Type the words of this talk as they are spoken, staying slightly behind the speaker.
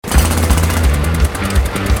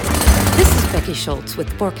Becky Schultz with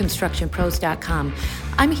ForConstructionPros.com.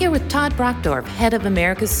 I'm here with Todd Brockdorf, head of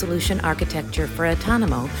America's Solution Architecture for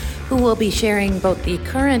Otonomo, who will be sharing both the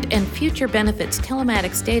current and future benefits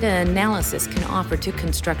telematics data analysis can offer to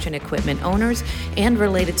construction equipment owners and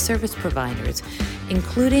related service providers,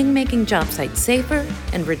 including making job sites safer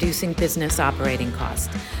and reducing business operating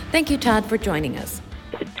costs. Thank you, Todd, for joining us.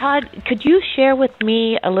 Todd, could you share with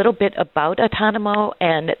me a little bit about Otonomo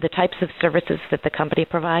and the types of services that the company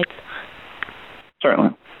provides?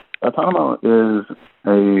 Certainly. Otonomo is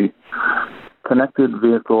a connected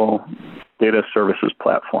vehicle data services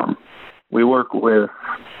platform. We work with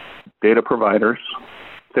data providers,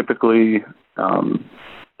 typically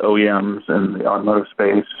OEMs in the automotive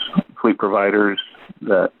space, fleet providers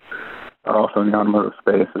that are also in the automotive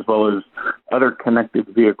space, as well as other connected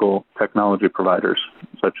vehicle technology providers,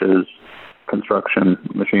 such as construction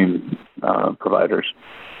machine providers.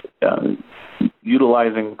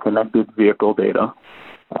 Utilizing connected vehicle data,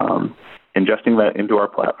 ingesting that into our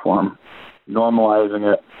platform,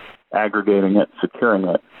 normalizing it, aggregating it, securing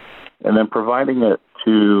it, and then providing it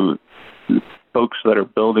to folks that are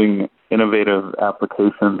building innovative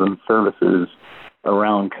applications and services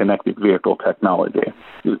around connected vehicle technology.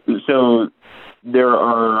 So there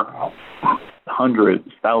are hundreds,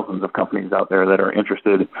 thousands of companies out there that are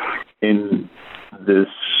interested in this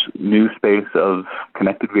new space of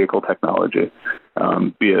connected vehicle technology,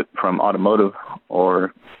 be it from automotive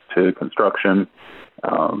or to construction.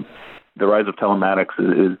 The rise of telematics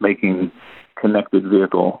is making connected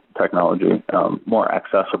vehicle technology more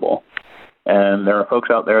accessible. And there are folks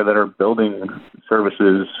out there that are building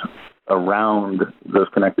services around those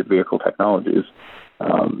connected vehicle technologies.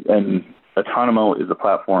 And Otonomo is a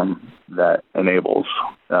platform that enables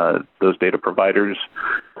those data providers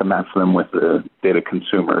to match them with the data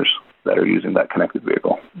consumers that are using that connected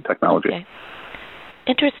vehicle technology. Okay.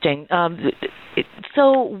 Interesting.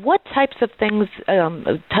 So what types of things,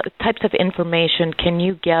 types of information can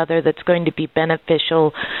you gather that's going to be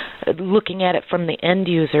beneficial looking at it from the end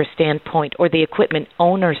user standpoint or the equipment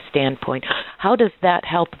owner standpoint? How does that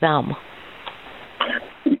help them?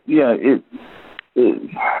 Yeah, it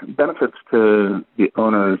benefits to the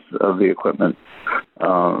owners of the equipment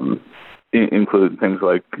include things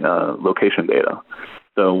like location data.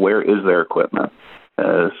 So where is their equipment?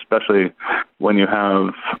 Especially when you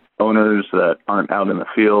have owners that aren't out in the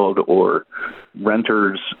field or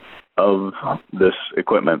renters of this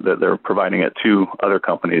equipment that they're providing it to other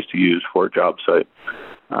companies to use for a job site.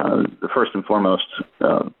 The first and foremost,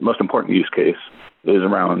 most important use case is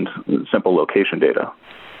around simple location data.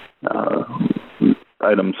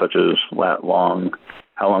 Items such as lat long,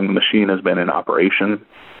 how long the machine has been in operation,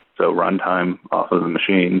 so runtime off of the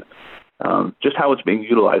machine, just how it's being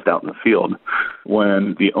utilized out in the field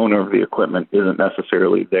when the owner of the equipment isn't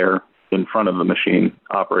necessarily there in front of the machine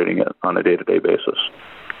operating it on a day-to-day basis.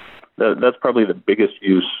 That's probably the biggest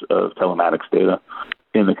use of telematics data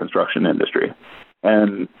in the construction industry.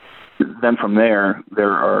 And then from there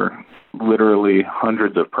are literally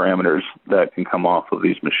hundreds of parameters that can come off of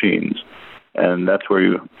these machines. And that's where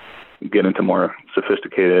you get into more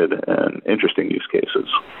sophisticated and interesting use cases.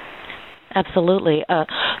 Absolutely.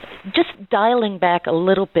 Just dialing back a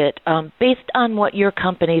little bit, based on what your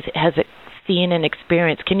company has seen and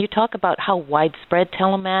experienced, can you talk about how widespread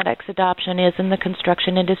telematics adoption is in the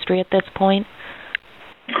construction industry at this point?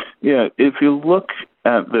 Yeah, if you look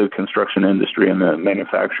at the construction industry and the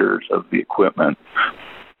manufacturers of the equipment,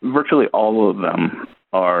 virtually all of them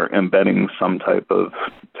are embedding some type of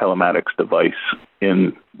telematics device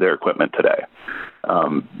in their equipment today.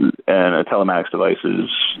 And a telematics device is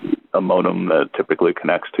a modem that typically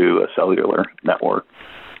connects to a cellular network.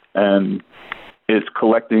 And it's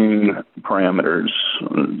collecting parameters,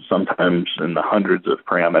 sometimes in the hundreds of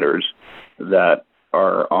parameters, that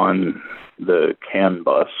are on the CAN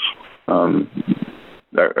bus. Are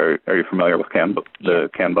you familiar with the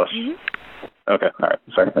CAN bus? Mm-hmm. Okay, all right,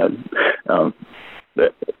 sorry.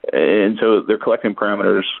 And so they're collecting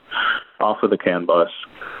parameters off of the CAN bus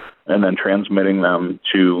and then transmitting them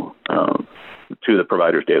to the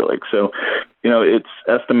provider's data lake. So, it's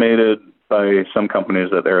estimated by some companies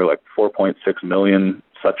that there are like 4.6 million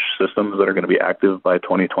such systems that are going to be active by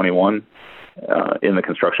 2021 in the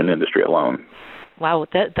construction industry alone. Wow,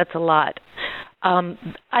 that's a lot.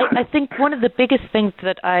 I think one of the biggest things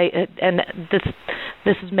that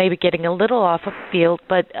this is maybe getting a little off of field,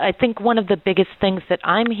 but I think one of the biggest things that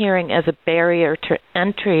I'm hearing as a barrier to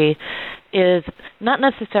entry is not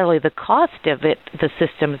necessarily the cost of the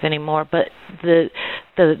systems anymore, but the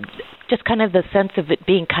just kind of the sense of it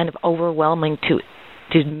being kind of overwhelming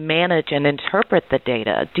to manage and interpret the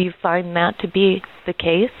data. Do you find that to be the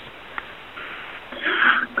case?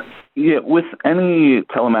 Yeah, with any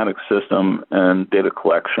telematics system and data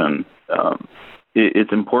collection,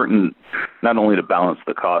 it's important not only to balance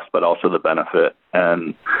the cost, but also the benefit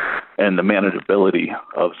and the manageability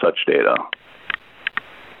of such data.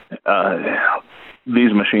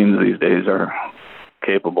 These machines these days are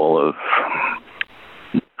capable of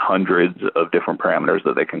hundreds of different parameters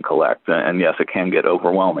that they can collect. And yes, it can get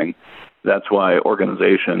overwhelming. That's why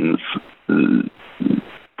organizations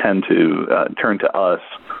tend to turn to us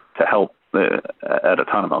to help at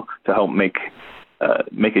Otonomo to help make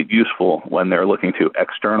it useful when they're looking to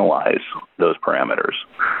externalize those parameters,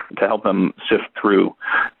 to help them sift through,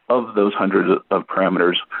 of those hundreds of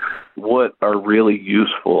parameters, what are really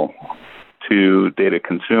useful to data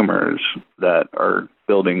consumers that are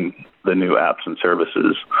building the new apps and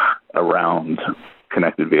services around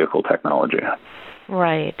connected vehicle technology.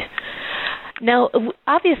 Right. Now,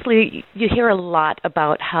 obviously, you hear a lot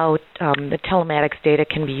about how the telematics data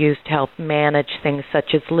can be used to help manage things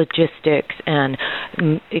such as logistics and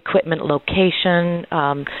equipment location,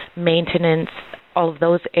 maintenance, all of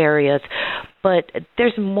those areas. But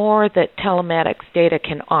there's more that telematics data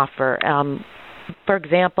can offer. For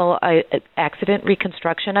example, accident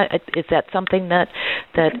reconstruction, is that something that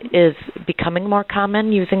is becoming more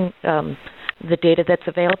common using the data that's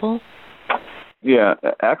available? Yeah,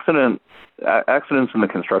 accidents in the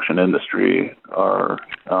construction industry are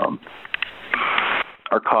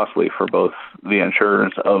costly for both the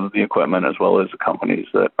insurers of the equipment as well as the companies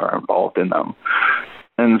that are involved in them.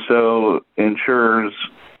 And so insurers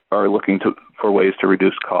are looking for ways to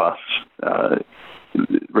reduce costs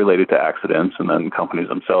related to accidents, and then companies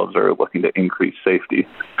themselves are looking to increase safety.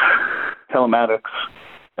 Telematics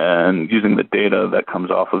and using the data that comes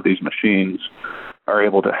off of these machines are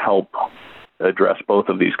able to help address both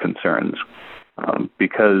of these concerns,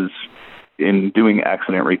 because in doing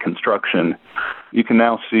accident reconstruction, you can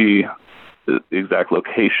now see the exact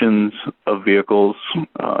locations of vehicles,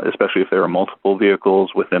 especially if there are multiple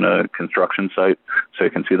vehicles within a construction site, so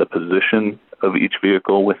you can see the position of each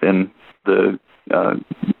vehicle within the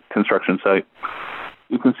construction site.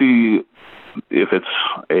 You can see if it's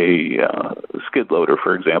a skid loader,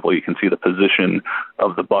 for example, you can see the position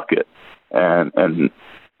of the bucket and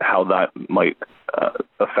how that might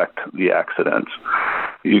affect the accident.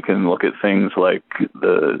 You can look at things like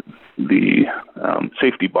the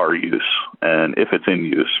safety bar use and if it's in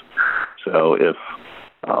use. So if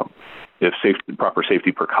proper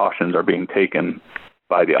safety precautions are being taken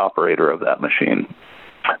by the operator of that machine.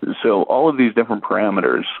 So all of these different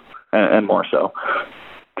parameters, and more so,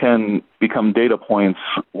 can become data points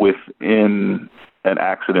within an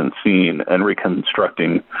accident scene and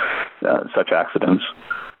reconstructing such accidents,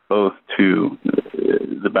 both to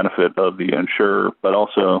the benefit of the insurer, but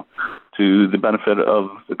also to the benefit of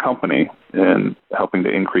the company in helping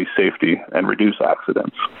to increase safety and reduce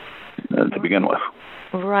accidents to begin with.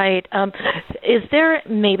 Right. Is there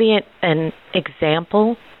maybe an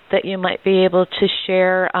example that you might be able to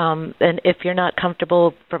share? And if you're not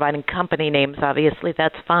comfortable providing company names, obviously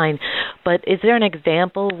that's fine. But is there an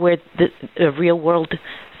example where a real-world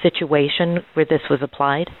situation where this was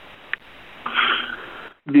applied?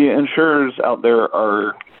 The insurers out there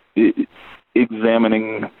are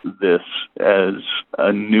examining this as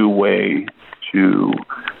a new way to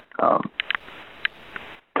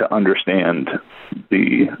understand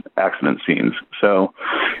the accident scenes. So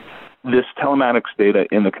this telematics data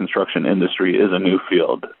in the construction industry is a new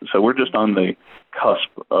field. So we're just on the cusp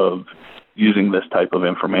of using this type of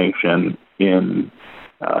information in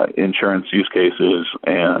insurance use cases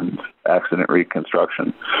and accident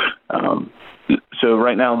reconstruction. So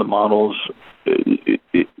right now the models,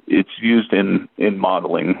 it's used in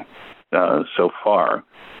modeling so far,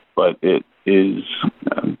 but it is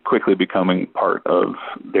quickly becoming part of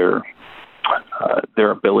their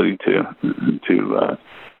ability to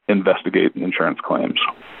investigate insurance claims.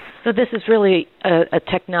 So this is really a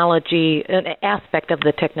technology, an aspect of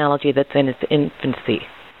the technology that's in its infancy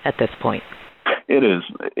at this point. It is.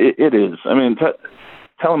 It is. I mean,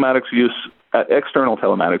 telematics use, external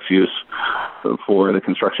telematics use for the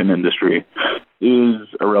construction industry is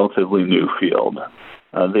a relatively new field.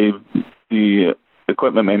 The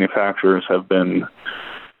equipment manufacturers have been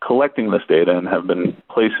collecting this data and have been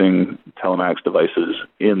placing telematics devices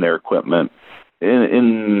in their equipment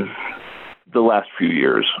in the last few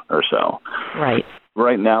years or so. Right.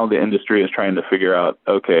 Right now, the industry is trying to figure out,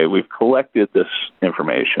 okay, we've collected this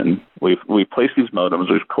information, we've placed these modems,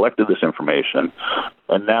 we've collected this information,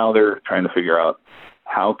 and now they're trying to figure out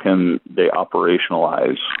how can they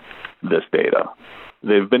operationalize this data.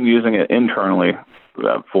 They've been using it internally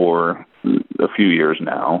for a few years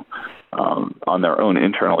now, on their own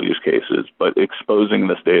internal use cases, but exposing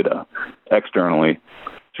this data externally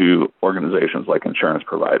to organizations like insurance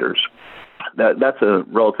providers. That's a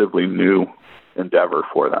relatively new endeavor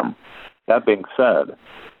for them. That being said,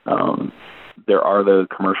 there are the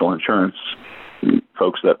commercial insurance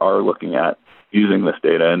folks that are looking at using this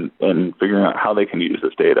data and figuring out how they can use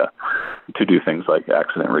this data to do things like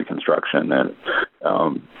accident reconstruction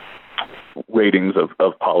and ratings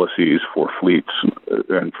of policies for fleets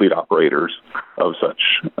and fleet operators of such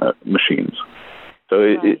machines. So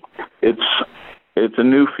it's a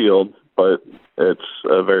new field, but it's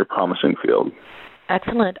a very promising field.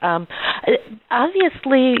 Excellent.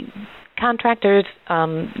 Obviously, contractors,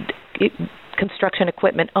 construction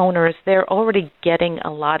equipment owners, they're already getting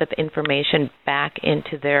a lot of information back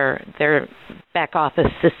into their back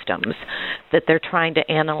office systems that they're trying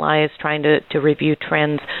to analyze, trying to review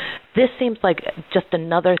trends. This seems like just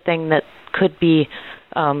another thing that could be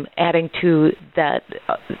adding to that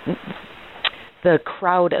the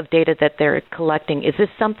crowd of data that they're collecting. Is this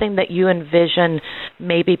something that you envision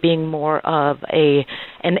maybe being more of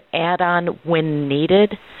an add-on when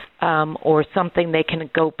needed, or something they can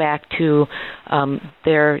go back to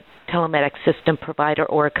their telematics system provider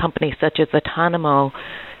or a company such as Otonomo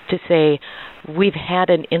to say, we've had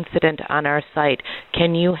an incident on our site.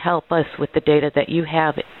 Can you help us with the data that you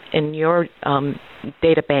have in your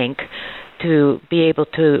data bank to be able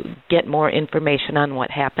to get more information on what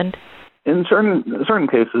happened? In certain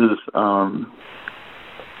cases,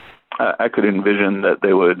 I could envision that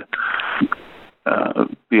they would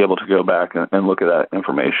be able to go back and look at that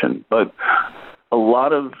information. But a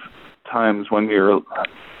lot of times when you're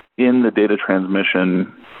in the data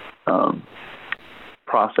transmission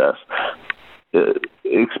process,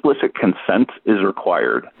 explicit consent is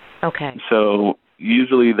required. Okay. So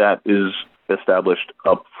usually that is established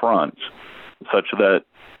up front, such that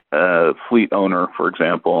a fleet owner, for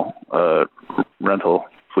example, a rental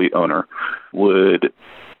fleet owner, would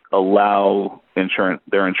allow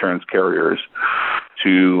their insurance carriers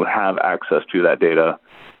to have access to that data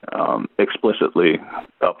explicitly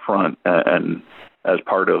up front and as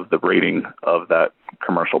part of the rating of that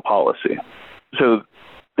commercial policy. So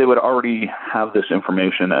they would already have this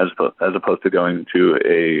information as opposed to going to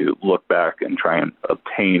a look back and try and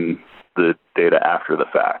obtain the data after the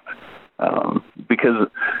fact.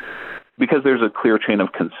 Because there's a clear chain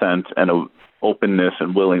of consent and an openness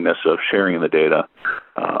and willingness of sharing the data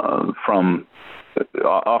from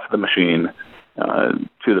off the machine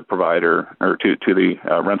to the provider or to the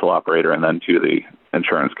rental operator and then to the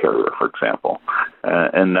insurance carrier, for example,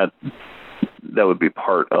 and that would be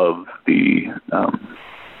part of the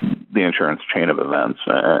insurance chain of events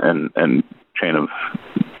and chain of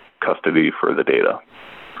custody for the data.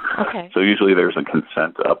 Okay. So usually there's a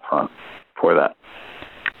consent up front for that.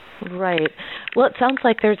 Right. Well, it sounds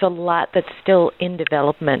like there's a lot that's still in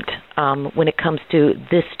development when it comes to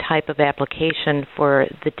this type of application for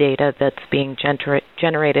the data that's being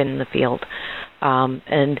generated in the field.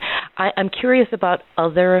 And I'm curious about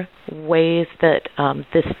other ways that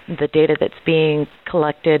the data that's being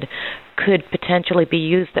collected could potentially be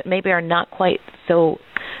used that maybe are not quite so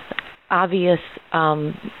obvious,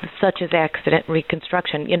 such as accident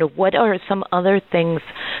reconstruction. You know, what are some other things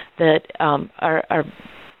that are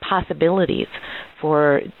possibilities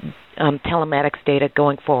for telematics data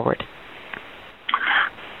going forward?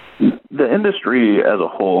 The industry as a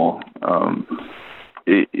whole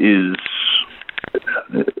is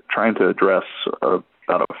trying to address about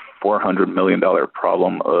a $400 million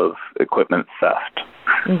problem of equipment theft,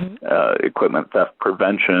 equipment theft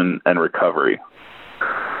prevention and recovery.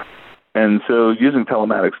 And so using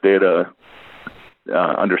telematics data,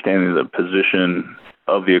 understanding the position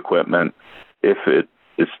of the equipment, if it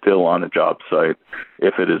is still on a job site,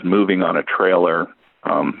 if it is moving on a trailer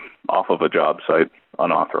off of a job site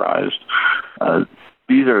unauthorized,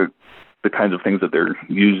 these are the kinds of things that they're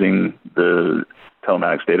using the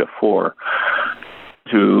telematics data for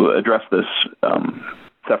to address this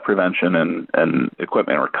theft prevention and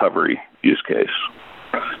equipment recovery use case.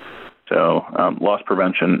 So loss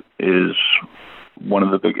prevention is one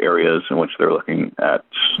of the big areas in which they're looking at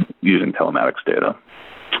using telematics data.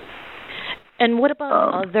 And what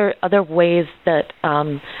about other ways that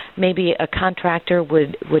maybe a contractor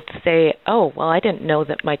would say, oh, well, I didn't know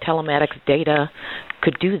that my telematics data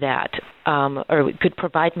could do that, or could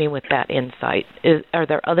provide me with that insight? Are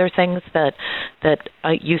there other things that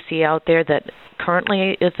you see out there that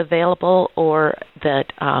currently is available or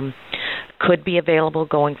that could be available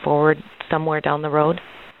going forward somewhere down the road?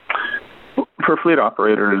 For fleet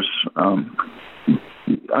operators,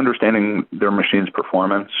 understanding their machine's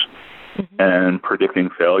performance and predicting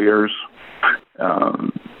failures,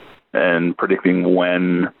 and predicting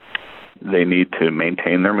when they need to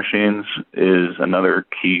maintain their machines is another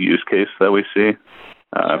key use case that we see.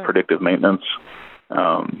 Predictive maintenance.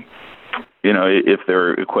 If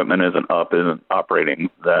their equipment isn't operating,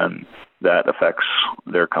 then that affects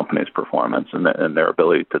their company's performance and their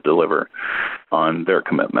ability to deliver on their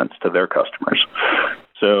commitments to their customers.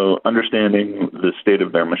 So understanding the state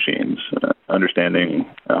of their machines, understanding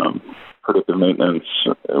predictive maintenance,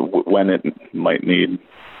 when it might need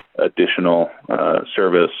additional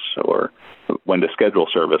service or when to schedule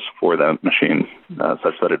service for that machine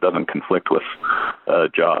such that it doesn't conflict with a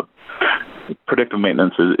job. Predictive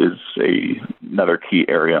maintenance is another key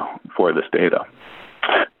area for this data.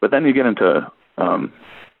 But then you get into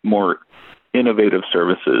more innovative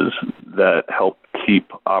services that help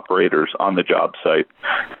keep operators on the job site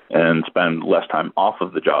and spend less time off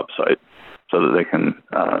of the job site so that they can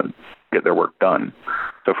get their work done.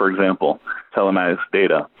 So, for example, telematics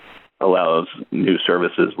data allows new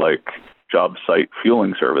services like job site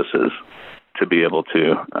fueling services to be able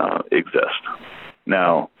to exist.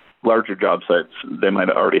 Now, larger job sites, they might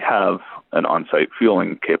already have an on-site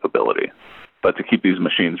fueling capability. But to keep these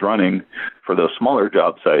machines running for those smaller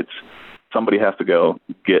job sites, somebody has to go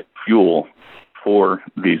get fuel for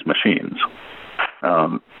these machines.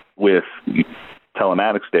 With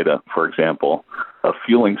telematics data, for example, a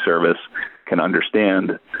fueling service can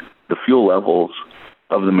understand the fuel levels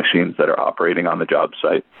of the machines that are operating on the job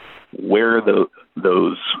site, where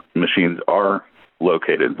those machines are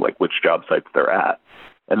located, like which job sites they're at,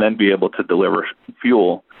 and then be able to deliver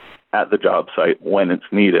fuel at the job site when it's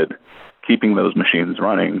needed, keeping those machines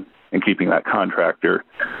running and keeping that contractor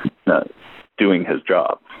doing his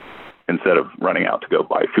job instead of running out to go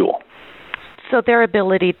buy fuel. So their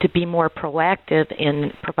ability to be more proactive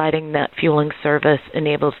in providing that fueling service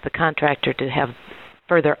enables the contractor to have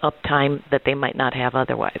further uptime that they might not have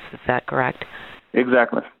otherwise. Is that correct?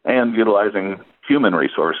 Exactly. And utilizing human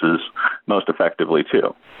resources most effectively,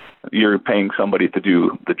 too. You're paying somebody to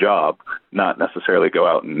do the job, not necessarily go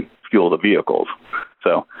out and fuel the vehicles.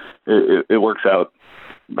 So it works out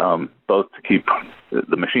both to keep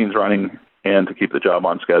the machines running and to keep the job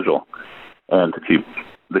on schedule and to keep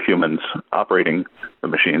the humans operating the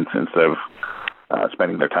machines instead of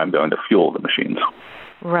spending their time going to fuel the machines.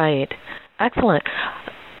 Right. Excellent.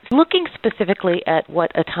 Looking specifically at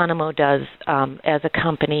what Otonomo does as a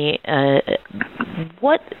company,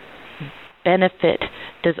 what benefit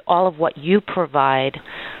does all of what you provide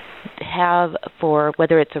have for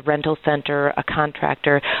whether it's a rental center, a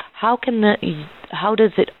contractor? How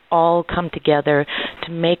does it all come together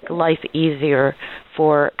to make life easier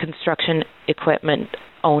for construction equipment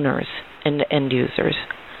owners and end users?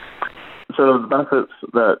 So the benefits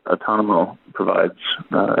that Otonomo provides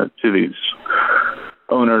to these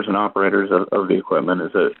owners and operators of the equipment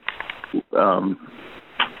is that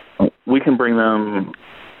we can bring them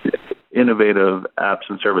innovative apps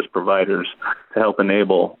and service providers to help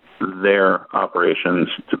enable their operations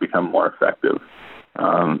to become more effective.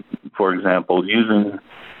 For example, using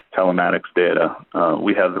telematics data,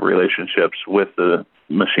 we have the relationships with the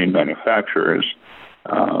machine manufacturers.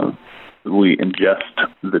 We ingest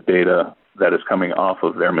the data that is coming off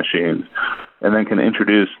of their machines and then can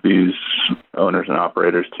introduce these owners and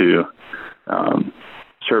operators to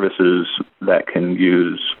services that can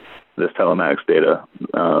use this telematics data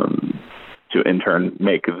to in turn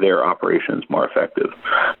make their operations more effective.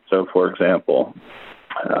 So, for example,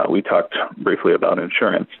 we talked briefly about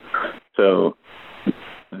insurance. So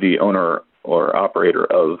the owner or operator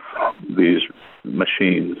of these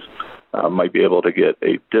machines might be able to get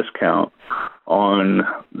a discount on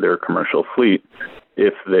their commercial fleet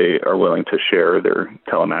if they are willing to share their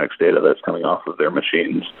telematics data that's coming off of their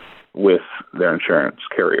machines with their insurance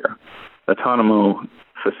carrier. Otonomo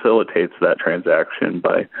facilitates that transaction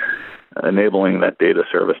by enabling that data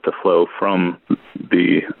service to flow from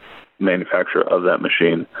the manufacturer of that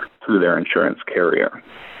machine to their insurance carrier.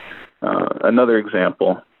 Another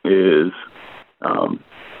example is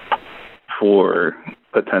for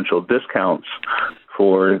potential discounts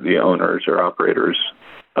for the owners or operators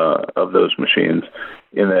of those machines,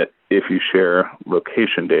 in that if you share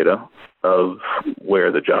location data of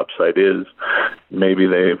where the job site is, maybe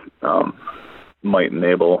they might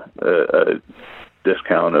enable a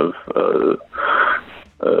discount of a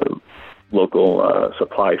local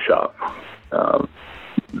supply shop.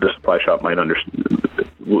 The supply shop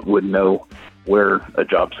would know where a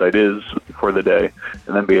job site is for the day,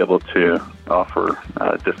 and then be able to offer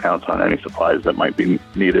discounts on any supplies that might be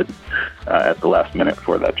needed at the last minute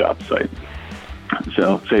for that job site.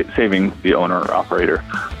 So saving the owner or operator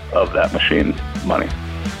of that machine's money.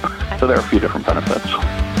 So there are a few different benefits.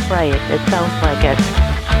 Right. It sounds like it.